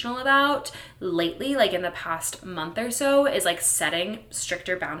intentional about lately, like in the past month or so, is like setting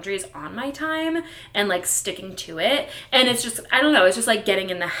stricter boundaries on my time and like sticking to it. And it's just, I don't know, it's just like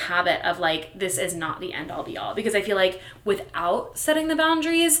getting in the habit of like, this is not the end all be all, because I feel like without setting the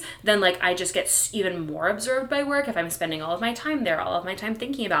boundaries, then like I just get even more absorbed by work if I'm spending all of my time there, all of my time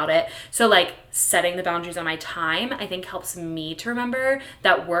thinking about it. So like setting the boundaries on my time, I think helps me to remember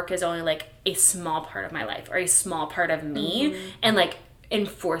that work is only like a small part of my life or a small part of me, and like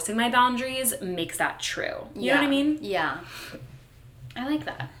enforcing my boundaries makes that true. You know what I mean? Yeah. I like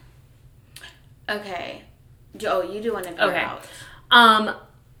that. Okay. You do one of your outs.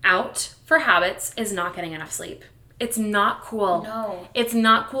 Out for habits is not getting enough sleep. It's not cool. No. It's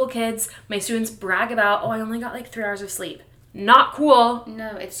not cool, kids. My students brag about, I only got like 3 hours of sleep. Not cool.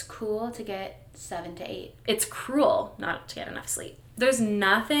 No, it's cool to get 7 to 8. It's cruel not to get enough sleep. There's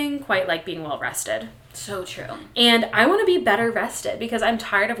nothing quite like being well rested. So true. And I want to be better rested because I'm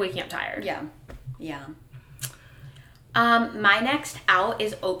tired of waking up tired. Yeah. Yeah. My next out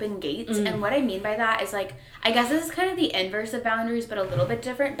is open gates. And what I mean by that is like, I guess this is kind of the inverse of boundaries, but a little bit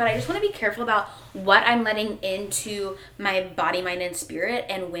different. But I just want to be careful about what I'm letting into my body, mind, and spirit,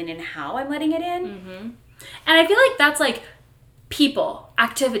 and when and how I'm letting it in. And I feel like that's like people,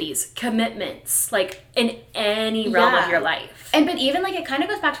 activities, commitments, like in any realm of your life. And but even like it kind of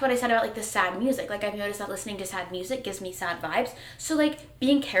goes back to what I said about like the sad music. Like I've noticed that listening to sad music gives me sad vibes. So like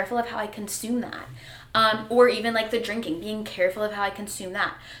being careful of how I consume that. Or even like the drinking, being careful of how I consume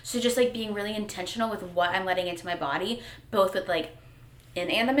that. So just like being really intentional with what I'm letting into my body, both with like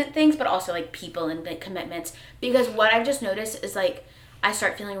inanimate things, but also like people and like commitments. Because what I've just noticed is like I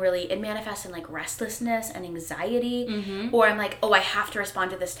start feeling really, it manifests in like restlessness and anxiety, or I'm like, I have to respond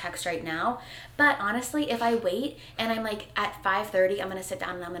to this text right now. But honestly, if I wait and I'm like at 5:30, I'm going to sit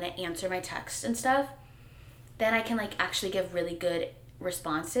down and I'm going to answer my texts and stuff, then I can like actually give really good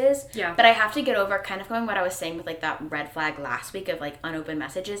responses. Yeah. But I have to get over kind of going what I was saying with like that red flag last week of like unopened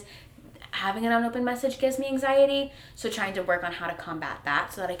messages. Having an unopened message gives me anxiety. So trying to work on how to combat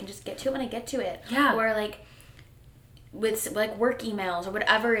that so that I can just get to it when I get to it. Yeah. Or like with like work emails or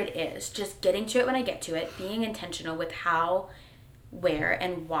whatever it is, just getting to it when I get to it, being intentional with how, where,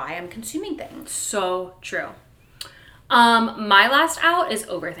 and why I'm consuming things. So true. My last out is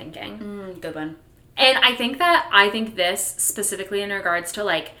overthinking. Good one. And I think this specifically in regards to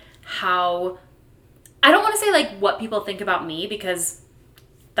like how, I don't want to say like what people think about me because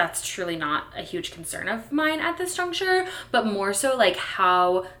that's truly not a huge concern of mine at this juncture, but more so like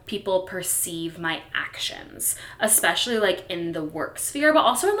how people perceive my actions, especially like in the work sphere, but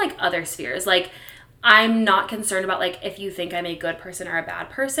also in like other spheres. Like I'm not concerned about like if you think I'm a good person or a bad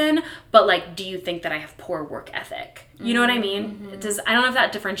person, but like do you think that I have poor work ethic? You know what I mean? I don't know if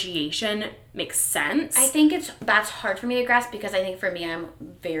that differentiation makes sense. I think that's hard for me to grasp because I think for me I'm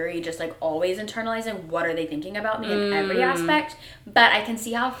very just like always internalizing what are they thinking about me in every aspect. But I can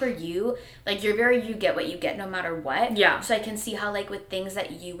see how for you, like you get what you get no matter what. Yeah. So I can see how like with things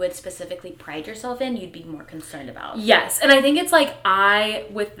that you would specifically pride yourself in, you'd be more concerned about. Yes. And I think it's like I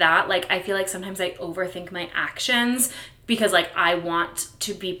feel like sometimes I overthink my actions because like I want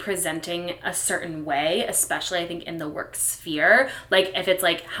to be presenting a certain way, especially I think in the work sphere. Like if it's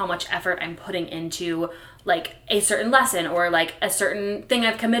like how much effort I'm putting into like a certain lesson or like a certain thing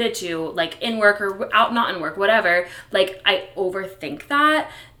I've committed to, like in work or out, not in work, whatever, like I overthink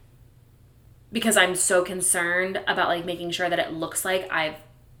that because I'm so concerned about like making sure that it looks like I've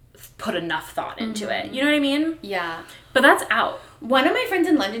put enough thought into it. You know what I mean? Yeah. But that's out. One of my friends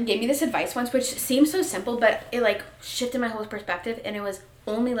in London gave me this advice once, which seems so simple, but it like shifted my whole perspective, and it was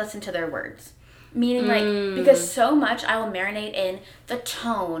only listen to their words. Meaning like, because so much I will marinate in the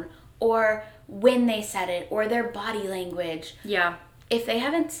tone or when they said it or their body language. Yeah. If they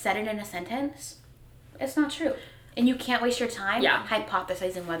haven't said it in a sentence, it's not true. And you can't waste your time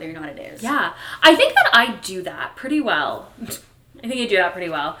hypothesizing whether or not it is. Yeah. I think that I do that pretty well.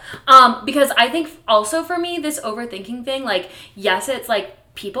 Because I think also for me, this overthinking thing, like, yes, it's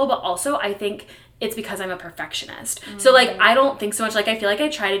like people, but also I think it's because I'm a perfectionist. So like, I don't think so much, like, I feel like I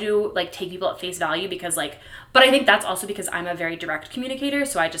try to do, like, take people at face value because like, but I think that's also because I'm a very direct communicator.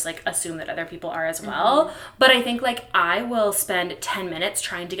 So I just like assume that other people are as well. But I think like I will spend 10 minutes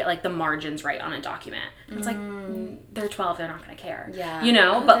trying to get like the margins right on a document. It's like, they're 12, they're not going to care. Yeah. You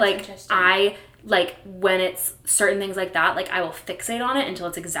know, Oh, but that's like like when it's certain things like that, like I will fixate on it until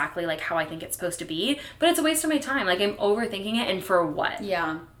it's exactly like how I think it's supposed to be, but it's a waste of my time. Like I'm overthinking it, and for what?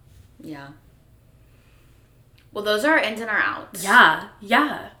 Yeah. Well, those are our ins and our outs.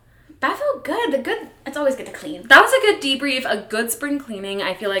 Yeah. That felt good. It's always good to clean. That was a good debrief, a good spring cleaning.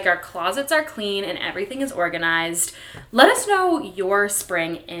 I feel like our closets are clean and everything is organized. Let us know your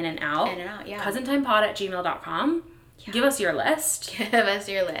spring in and out. Yeah. cousintimepod@gmail.com. Yeah. Give us your list. We've got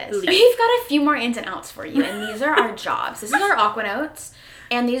a few more ins and outs for you, and these are our jobs. This is our Aqua Notes,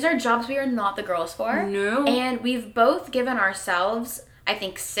 and these are jobs we are not the girls for. No. And we've both given ourselves, I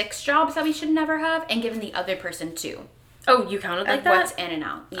think, 6 jobs that we should never have, and given the other person 2. Oh, you counted like that? What's in and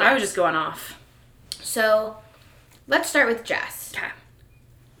out. Yes. I was just going off. So, let's start with Jess. Okay.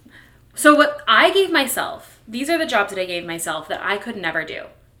 So what I gave myself, these are the jobs that I gave myself that I could never do.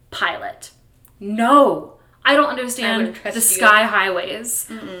 Pilot. No. I don't understand the sky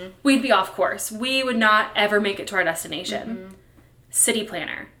highways. We'd be off course. We would not ever make it to our destination. City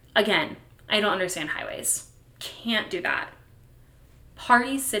planner. Again, I don't understand highways. Can't do that.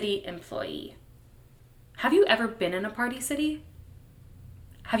 Party city employee. Have you ever been in a party city?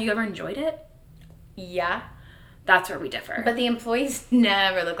 Have you ever enjoyed it? Yeah. That's where we differ. But the employees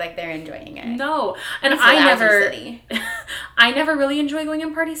never look like they're enjoying it. No. And I never really enjoy going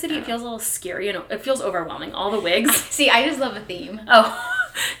in Party City. It feels a little scary and it feels overwhelming. All the wigs. See, I just love a theme. Oh,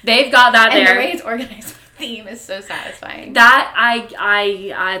 they've got that and there. And the way it's organized, the theme is so satisfying. That,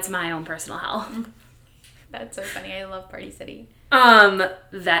 it's my own personal hell. That's so funny. I love Party City.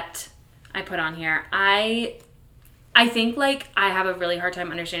 Vet, I put on here. I think, like, I have a really hard time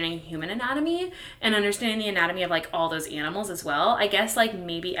understanding human anatomy and understanding the anatomy of, like, all those animals as well. I guess, like,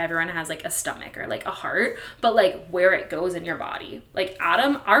 maybe everyone has, like, a stomach or, like, a heart, but, like, where it goes in your body. Like,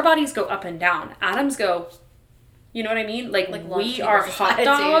 our bodies go up and down. Adam's go, you know what I mean? Like we are hot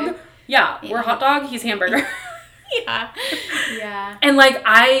dog. Yeah, we're hot dog, he's hamburger. Yeah. And, like,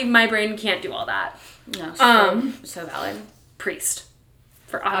 my brain can't do all that. No, so valid. Priest.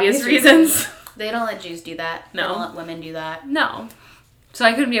 For obvious reasons. They don't let Jews do that. No. They don't let women do that. No. So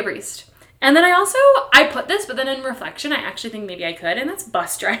I couldn't be a priest. And then I put this, but then in reflection, I actually think maybe I could, and that's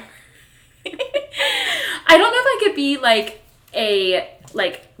bus driver. I don't know if I could be, like, a,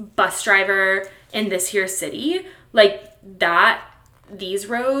 like, bus driver in this here city, like, these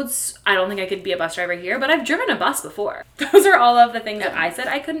roads, I don't think I could be a bus driver here, but I've driven a bus before. Those are all of the things that I said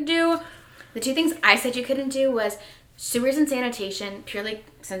I couldn't do. The 2 things I said you couldn't do was sewers and sanitation, purely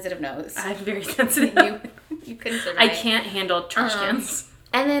sensitive nose. I'm very sensitive. You couldn't survive. I can't handle trash cans.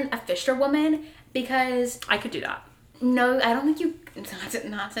 And then a fisherwoman, because... I could do that. No, I don't think you...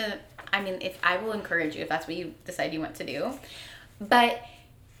 Not to... I mean, if I will encourage you if that's what you decide you want to do. But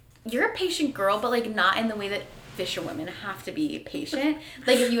you're a patient girl, but, like, not in the way that fisherwomen have to be patient.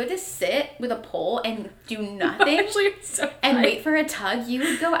 Like, if you had to sit with a pole and do nothing and wait for a tug, you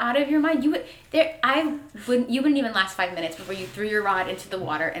would go out of your mind. You wouldn't even last 5 minutes before you threw your rod into the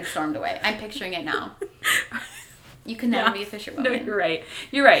water and stormed away. I'm picturing it now. You could never be a fisherwoman. No, you're right.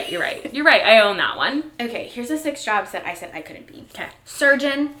 You're right. I own that one. Okay, here's the 6 jobs that I said I couldn't be. Okay.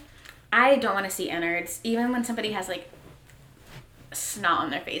 Surgeon. I don't want to see innards. Even when somebody has, like, snot on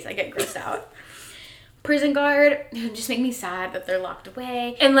their face, I get grossed out. Prison guard, it would just make me sad that they're locked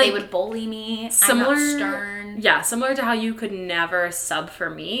away. And, like, they would bully me. Similar, I'm not stern. Yeah, similar to how you could never sub for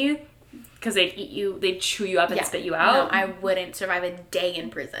me because they'd eat you, they'd chew you up and spit you out. No, I wouldn't survive a day in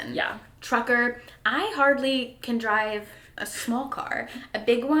prison. Yeah. Trucker, I hardly can drive a small car. A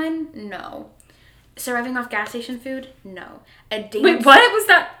big one, no. Surviving off gas station food, no. A dancer. Wait, what was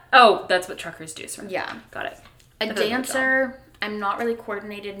that? Oh, that's what truckers do, sir. Yeah. Got it. A dancer, I'm not really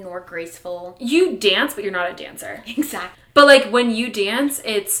coordinated nor graceful. You dance, but you're not a dancer. Exactly. But, like, when you dance,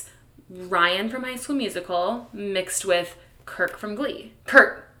 it's Ryan from High School Musical mixed with Kirk from Glee.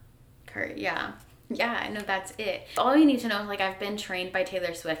 Kurt, yeah. Yeah, no, that's it. All you need to know is, like, I've been trained by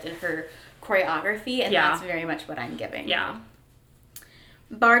Taylor Swift in her choreography, and that's very much what I'm giving. Yeah.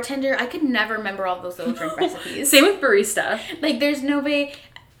 Bartender, I could never remember all those little drink recipes. Same with barista. Like, there's no way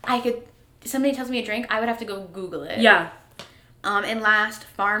I could... Somebody tells me a drink, I would have to go Google it. Yeah. And last,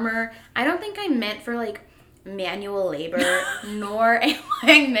 farmer. I don't think I'm meant for, like, manual labor, nor am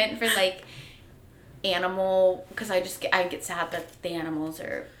I meant for, like, animal, because I get sad that the animals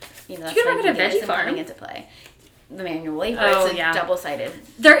are, you know, that's you could work at a veggie farm. Coming into play. The manual labor, it's double-sided.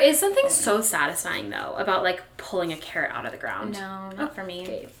 There is something so satisfying, though, about, like, pulling a carrot out of the ground. No, not for me.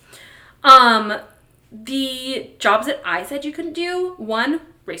 Okay. The jobs that I said you couldn't do, 1,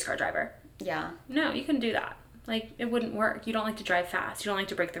 race car driver. Yeah. No, you couldn't do that. Like, it wouldn't work. You don't like to drive fast. You don't like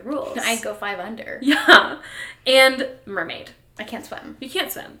to break the rules. I'd go 5 under. Yeah. And mermaid. I can't swim. You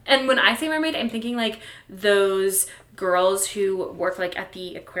can't swim. And when I say mermaid, I'm thinking, like, those girls who work, like, at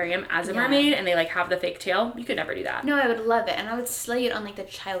the aquarium as a mermaid and they, like, have the fake tail. You could never do that. No, I would love it. And I would slay it on, like, the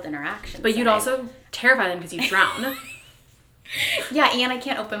child interaction But you'd also terrify them because you'd drown. Yeah, and I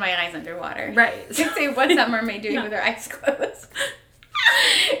can't open my eyes underwater. Right. Say, what's that mermaid doing with her eyes closed?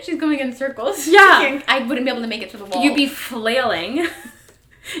 She's going in circles. Yeah. I wouldn't be able to make it to the wall. You'd be flailing.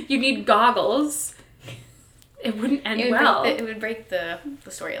 You'd need goggles. It wouldn't end well. It would break the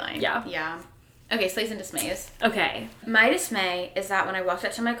storyline. Yeah. Yeah. Okay, slays and dismays. Okay. My dismay is that when I walked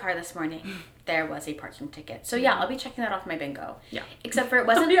up to my car this morning, there was a parking ticket. So yeah, I'll be checking that off my bingo. Yeah. Except for it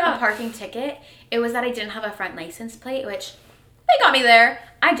wasn't a parking ticket. It was that I didn't have a front license plate, which they got me there.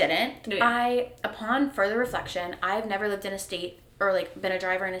 I didn't. Yeah. Upon further reflection, I've never lived in a state or, like, been a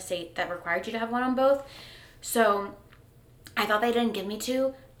driver in a state that required you to have one on both. So I thought they didn't give me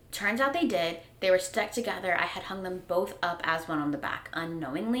two. Turns out they did. They were stuck together. I had hung them both up as one on the back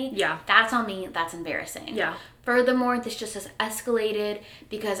unknowingly. Yeah. That's on me. That's embarrassing. Yeah. Furthermore, this just has escalated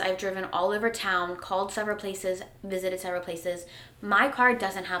because I've driven all over town, called several places, visited several places. My car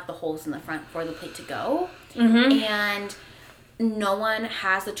doesn't have the holes in the front for the plate to go. Mm-hmm. And no one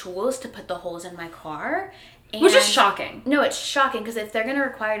has the tools to put the holes in my car. And which is shocking. No, it's shocking because if they're going to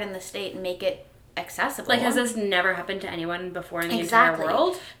require it in the state and make it accessible. Like, has this never happened to anyone before in the entire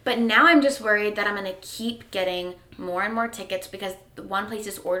world? But now I'm just worried that I'm going to keep getting more and more tickets because one place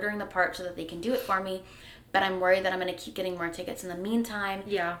is ordering the part so that they can do it for me. But I'm worried that I'm going to keep getting more tickets in the meantime.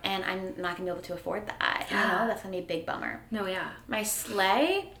 Yeah. And I'm not going to be able to afford that. Yeah. You know, that's going to be a big bummer. No, yeah. My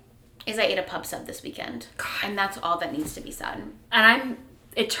slay is I ate a pub sub this weekend. God. And that's all that needs to be said. And I'm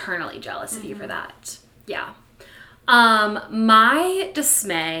eternally jealous of you for that. Yeah. My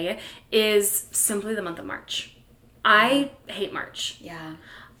dismay is simply the month of March. I hate March. Yeah.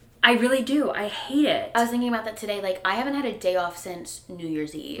 I really do. I hate it. I was thinking about that today. Like, I haven't had a day off since New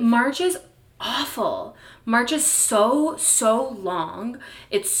Year's Eve. March is awful. March is so long.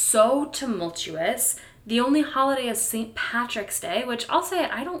 It's so tumultuous. The only holiday is St. Patrick's Day, which I'll say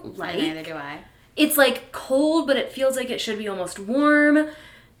I don't like. Neither do I. It's, like, cold, but it feels like it should be almost warm.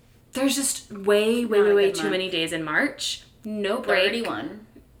 There's just way too many days in March. No break. 31.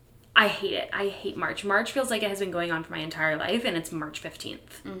 I hate it. I hate March. March feels like it has been going on for my entire life, and it's March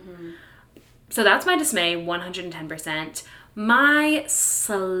 15th. So that's my dismay, 110%. My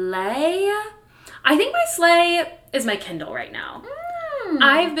slay, I think my slay is my Kindle right now.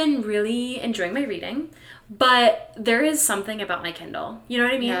 I've been really enjoying my reading, but there is something about my Kindle. You know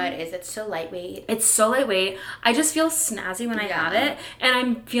what I mean? No, it is. It's so lightweight. It's so lightweight. I just feel snazzy when I have it, and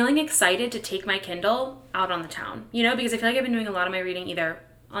I'm feeling excited to take my Kindle out on the town, you know, because I feel like I've been doing a lot of my reading either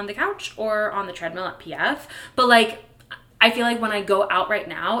on the couch or on the treadmill at PF, but like, I feel like when I go out right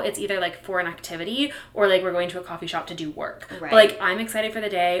now, it's either like for an activity or like we're going to a coffee shop to do work. Right. But like, I'm excited for the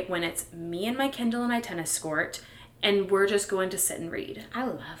day when it's me and my Kindle and my tennis skirt, and we're just going to sit and read. I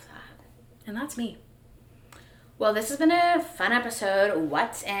love that. And that's me. Well, this has been a fun episode.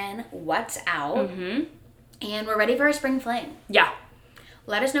 What's in, what's out. And we're ready for a spring fling. Yeah.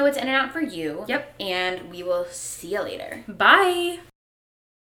 Let us know what's in and out for you. Yep. And we will see you later. Bye.